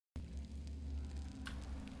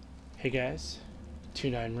Hey guys,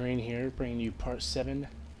 29 Marine here, bringing you part 7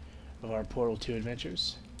 of our Portal 2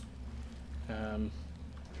 adventures. If you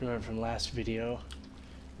remember from last video,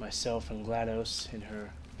 myself and GLaDOS in her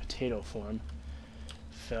potato form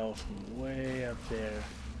fell from way up there,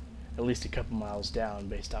 at least a couple miles down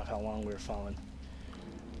based off how long we were falling.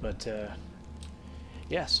 But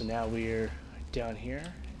yeah, so now we're down here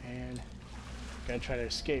and gonna try to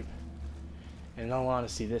escape. And in all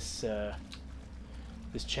honesty, this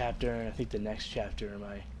chapter and I think the next chapter are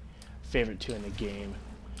my favorite two in the game,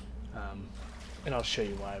 and I'll show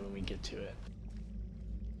you why when we get to it.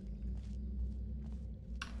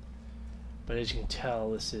 But as you can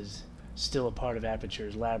tell, this is still a part of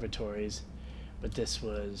Aperture's laboratories, but this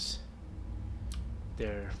was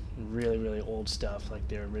their really old stuff, like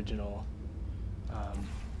their original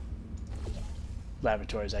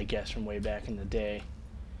laboratories, I guess, from way back in the day.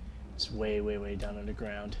 It's way down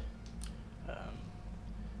underground.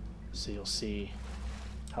 So you'll see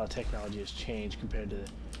how technology has changed compared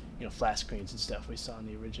to, flat screens and stuff we saw in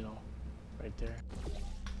the original right there.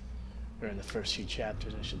 Or in the first few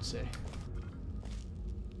chapters, I should say.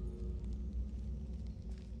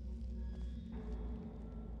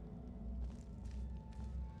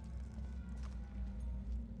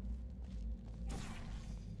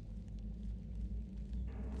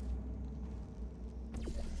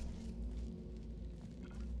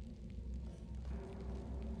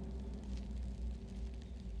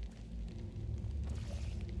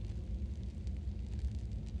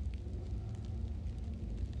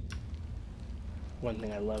 One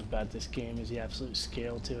thing I love about this game is the absolute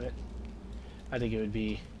scale to it. I think it would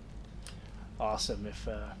be awesome if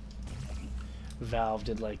Valve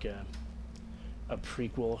did like a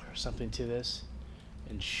prequel or something to this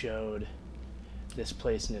and showed this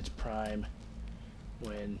place in its prime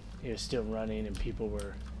when it was still running and people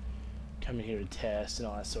were coming here to test and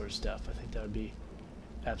all that sort of stuff. I think that would be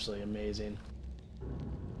absolutely amazing.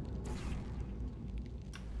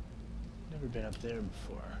 Never been up there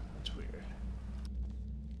before. That's weird.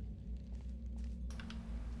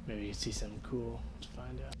 Maybe you can see something cool. Let's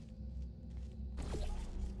find out.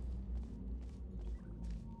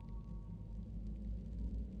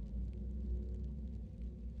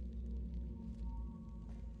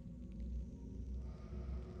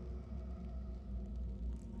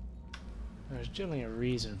 There's generally a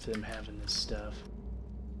reason for them having this stuff.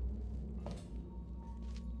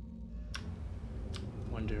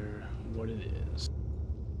 Wonder what it is.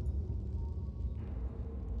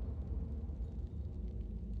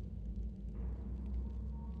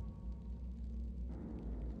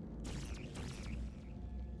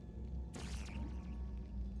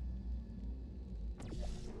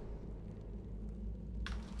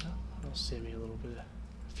 That'll save me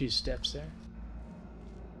a few steps there.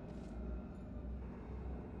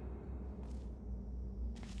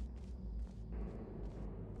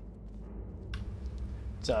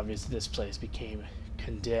 It's obvious this place became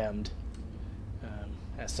condemned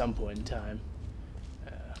at some point in time,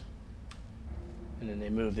 and then they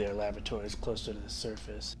moved their laboratories closer to the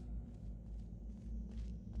surface.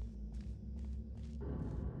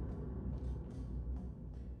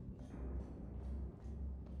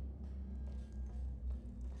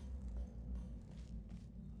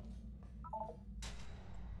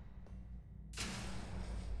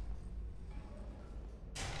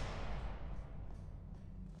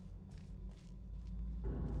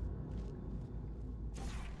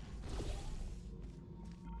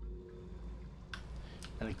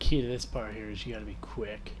 And the key to this part here is you gotta be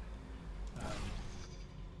quick.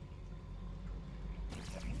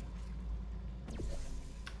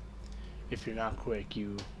 If you're not quick,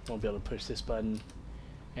 you won't be able to push this button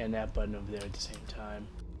and that button over there at the same time.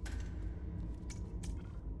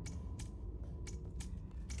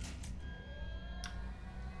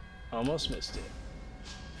 Almost missed it.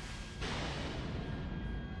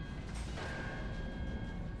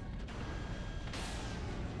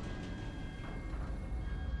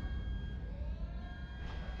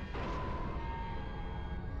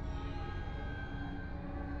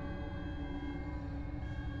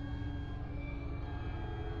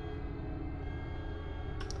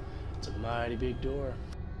 It's a mighty big door.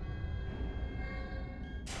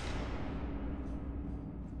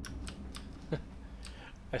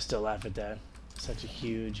 I still laugh at that. Such a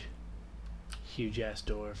huge ass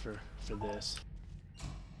door for this.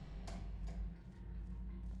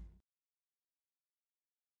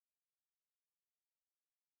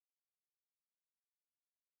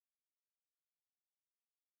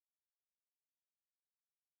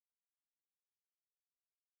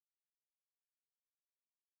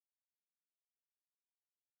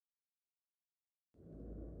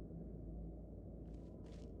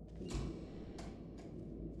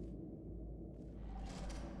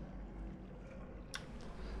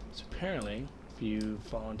 apparently, if you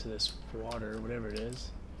fall into this water, whatever it is,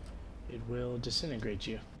 it will disintegrate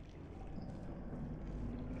you.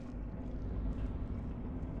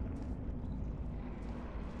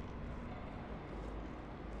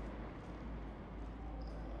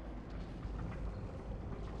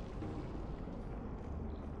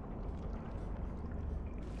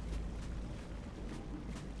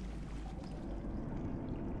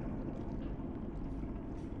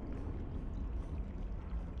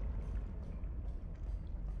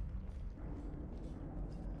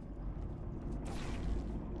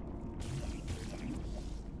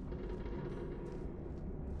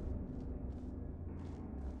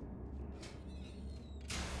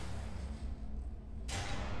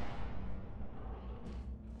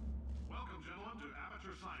 To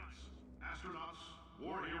Aperture Science. Astronauts,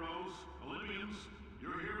 war heroes, Olympians,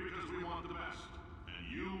 you're here because we want the best. And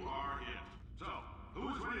you are it. So, who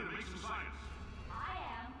is ready to make some science? I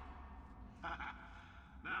am.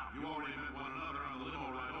 Now, you already met one another on the limo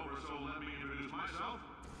ride over, so let me introduce myself.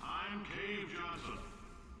 I'm Cave Johnson.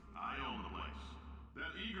 I own the place.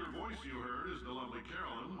 That eager voice you heard is the lovely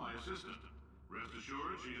Carolyn, my assistant. Rest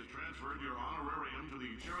assured, she has transferred your honorarium to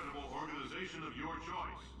the charitable organization of your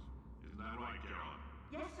choice. Isn't that right, Carolyn?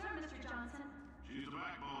 Yes, sir, Mr. Johnson. She's the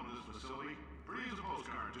backbone of this facility. Pretty as a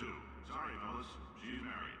postcard, too. Sorry, fellas. She's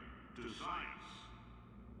married. To science.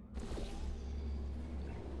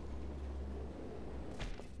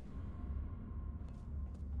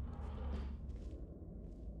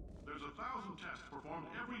 There's 1,000 tests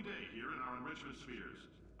performed every day here in our enrichment spheres.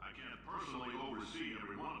 I can't personally oversee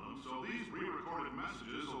every one of them, so these pre-recorded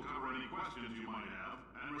messages will cover any questions you might have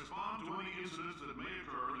and respond to any incidents that may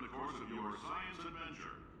occur in the course of your science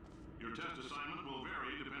adventure. Your test assignment will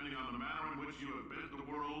vary depending on the manner in which you have bent the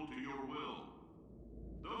world to your will.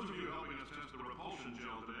 Those of you helping us test the repulsion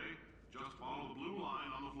gel today, just follow the blue line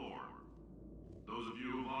on the floor. Those of you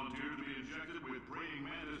who volunteered to be injected with praying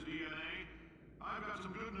mantis DNA, I've got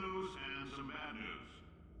some good news and some bad news.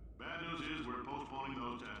 Bad news is we're postponing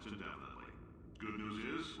those tests indefinitely. Good news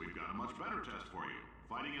is we've got a much better test for you.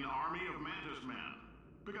 Fighting an army of mantis men.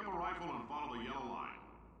 Pick up a rifle and follow the yellow line.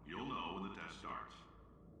 You'll know when the test starts.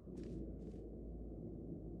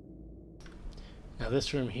 Now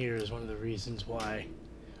this room here is one of the reasons why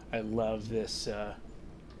I love this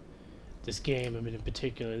this game. I mean, in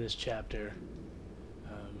particular this chapter,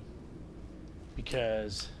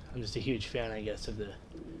 because I'm just a huge fan, I guess, of the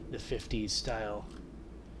 50s style,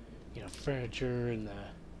 you know, furniture and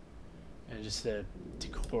just the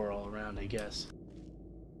decor all around, I guess.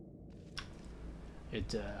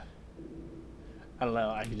 It I don't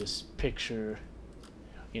know, I could just picture,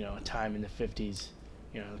 you know, a time in the 50s,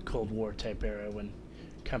 you know, the Cold War type era, when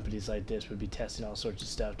companies like this would be testing all sorts of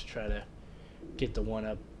stuff to try to get the one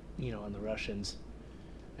up, you know, on the Russians.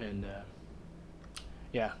 And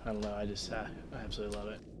yeah, I don't know, I absolutely love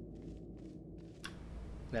it.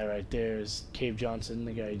 That right there is Cave Johnson,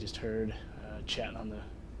 the guy you just heard chatting on the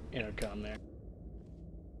intercom there.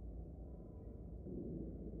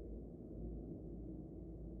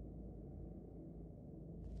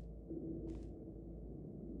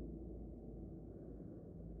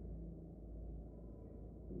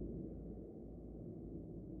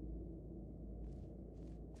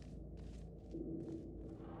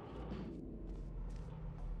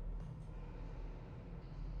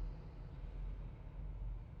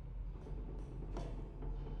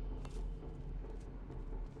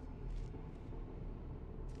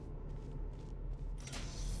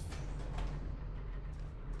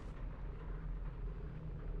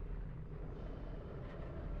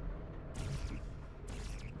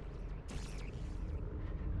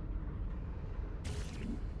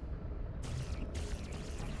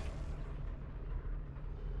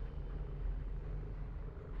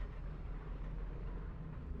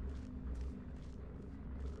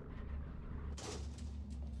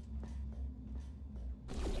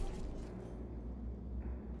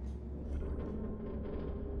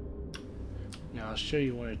 Now I'll show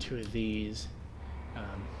you one or two of these.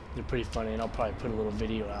 They're pretty funny, and I'll probably put a little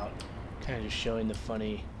video out kind of just showing the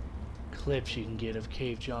funny clips you can get of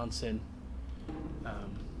Cave Johnson.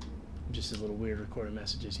 Just his little weird recorded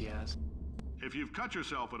messages he has. If you've cut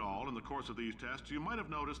yourself at all in the course of these tests, you might have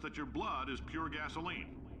noticed that your blood is pure gasoline.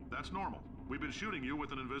 That's normal. We've been shooting you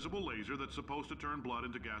with an invisible laser that's supposed to turn blood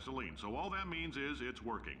into gasoline, so all that means is it's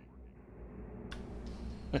working.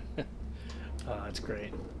 Oh, that's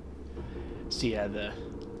great. So yeah,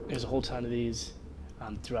 there's a whole ton of these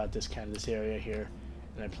throughout this area here,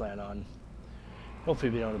 and I plan on hopefully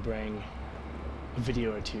being able to bring a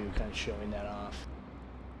video or two kind of showing that off.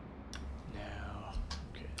 Now,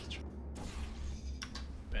 okay, that's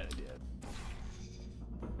bad idea.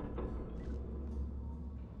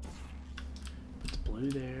 blue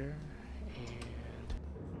there, and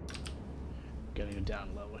gotta go down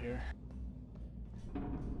a level here.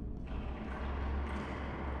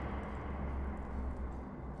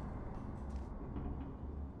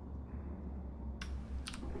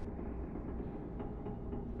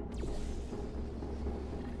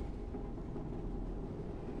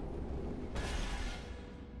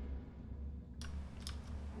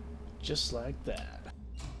 Just like that.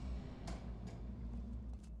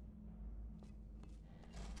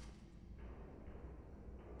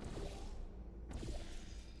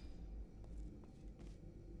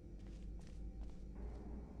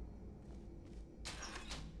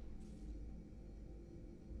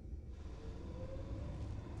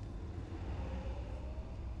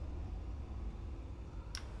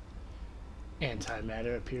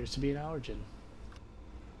 Antimatter appears to be an allergen.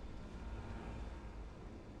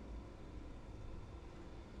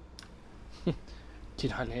 Do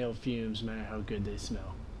not inhale fumes, no matter how good they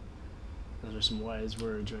smell. Those are some wise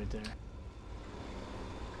words right there.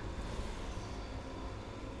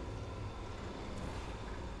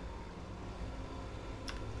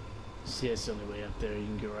 See, it's the only way up there. You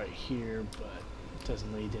can go right here, but it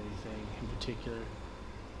doesn't lead to anything in particular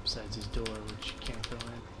besides this door, which you can't go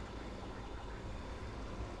in.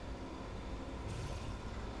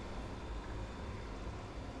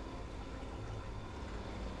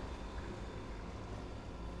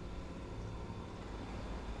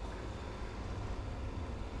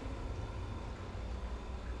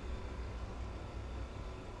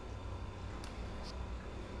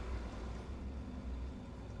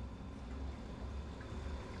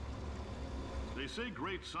 They say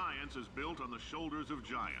great science is built on the shoulders of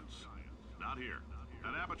giants. Not here.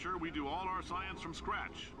 At Aperture, we do all our science from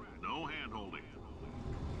scratch. No hand-holding.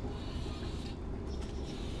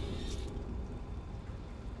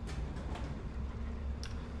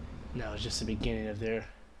 No, it's just the beginning of their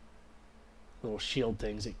little shield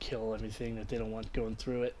things that kill everything that they don't want going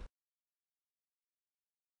through it.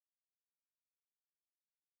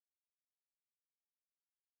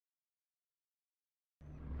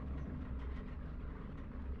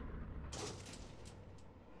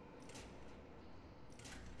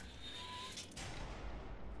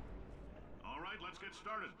 Let's get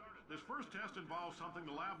started. This first test involves something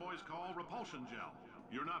the lab boys call repulsion gel.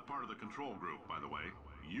 You're not part of the control group, by the way.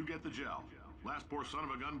 You get the gel. Last poor son of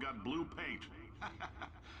a gun got blue paint.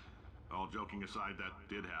 All joking aside, that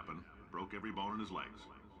did happen. Broke every bone in his legs.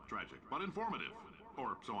 Tragic, but informative.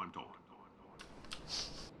 Or so I'm told.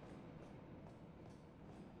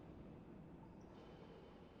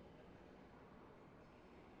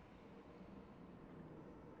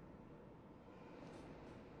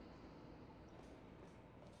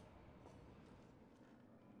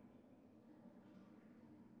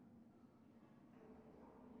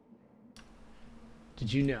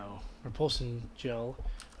 Did you know repulsion gel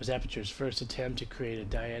was Aperture's first attempt to create a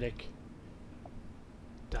dietic,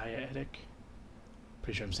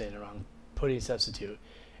 pretty sure I'm saying it wrong, pudding substitute?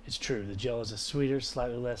 It's true, the gel is a sweeter,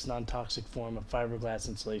 slightly less non-toxic form of fiberglass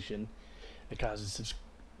insulation that causes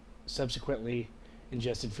subsequently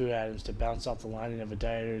ingested food items to bounce off the lining of a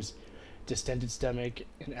dieter's distended stomach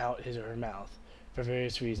and out his or her mouth. For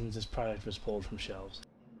various reasons, this product was pulled from shelves.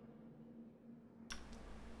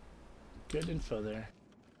 Good info there.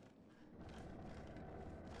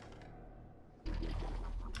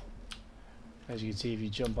 As you can see, if you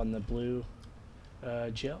jump on the blue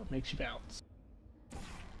gel, it makes you bounce.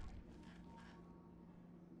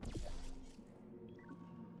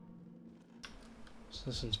 So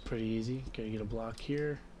this one's pretty easy. Gotta get a block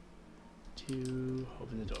here to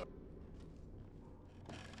open the door.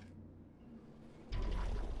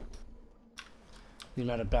 The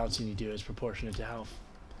amount of bouncing you do is proportionate to how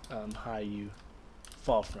high you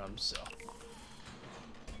fall from, so.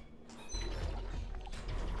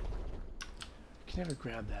 I can never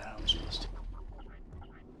grab that how I'm supposed to.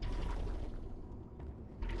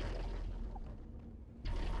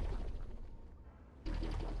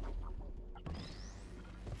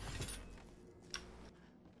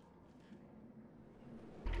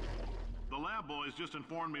 The lab boys just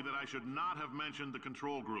informed me that I should not have mentioned the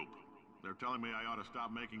control group. They're telling me I ought to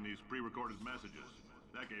stop making these pre-recorded messages.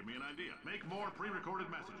 That gave me an idea. Make more pre-recorded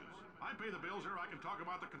messages. I pay the bills here, I can talk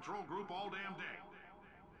about the control group all damn day.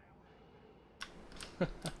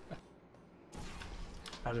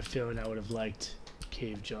 I have a feeling I would have liked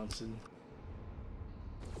Cave Johnson.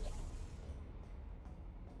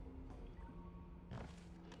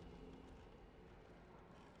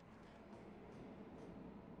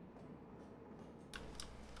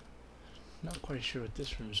 Not quite sure what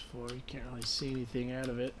this room's for. You can't really see anything out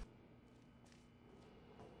of it.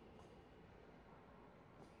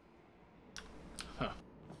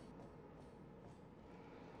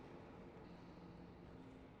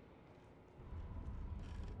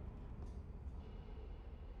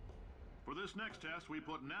 this next test, we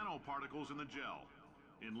put nanoparticles in the gel.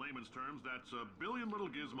 In layman's terms, that's a billion little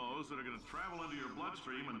gizmos that are going to travel into your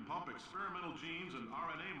bloodstream and pump experimental genes and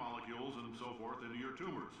RNA molecules and so forth into your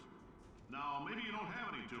tumors. Now, maybe you don't have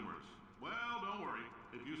any tumors. Well, don't worry.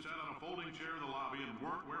 If you sat on a folding chair in the lobby and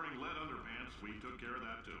weren't wearing lead underpants, we took care of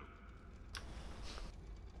that too.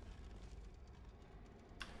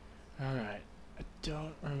 Alright, I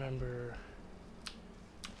don't remember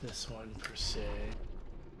this one per se.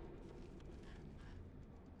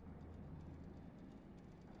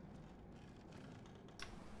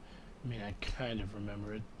 I mean, I kind of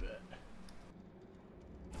remember it, but...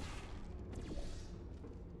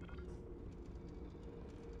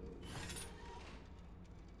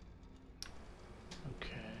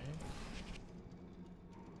 Okay.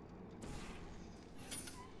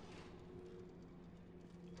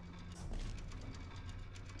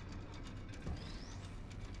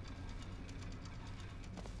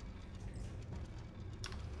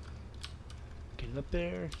 Get it up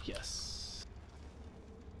there? Yes.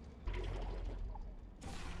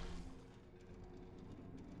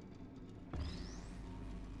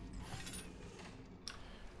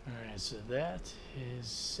 Alright, so that is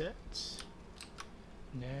set.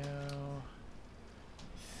 Now,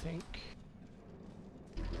 I think...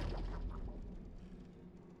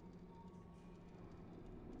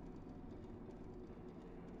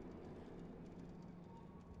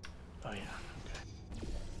 Oh yeah, okay.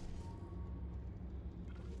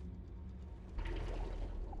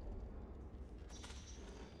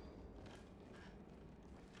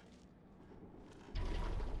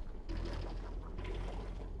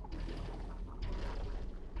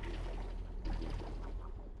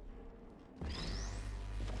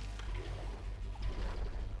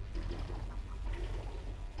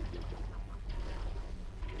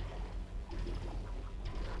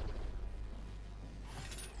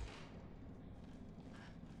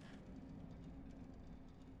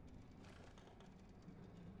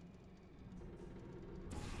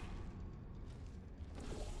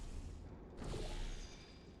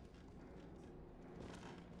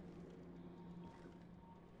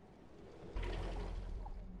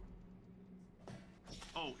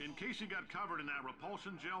 Oh, in case you got covered in that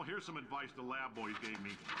repulsion gel, here's some advice the lab boys gave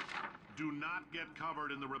me. Do not get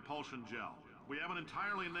covered in the repulsion gel. We haven't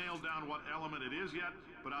entirely nailed down what element it is yet,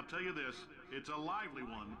 but I'll tell you this, it's a lively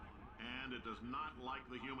one, and it does not like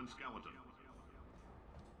the human skeleton.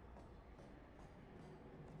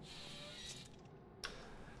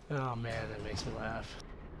 Oh man, that makes me laugh.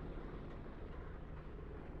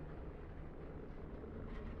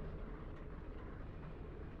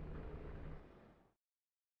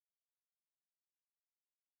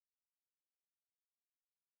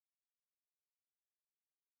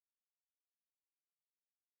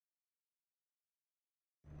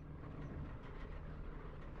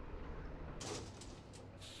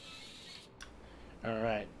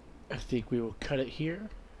 Alright, I think we will cut it here,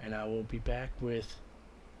 and I will be back with,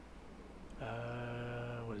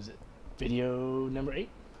 what is it, video number 8.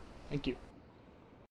 Thank you.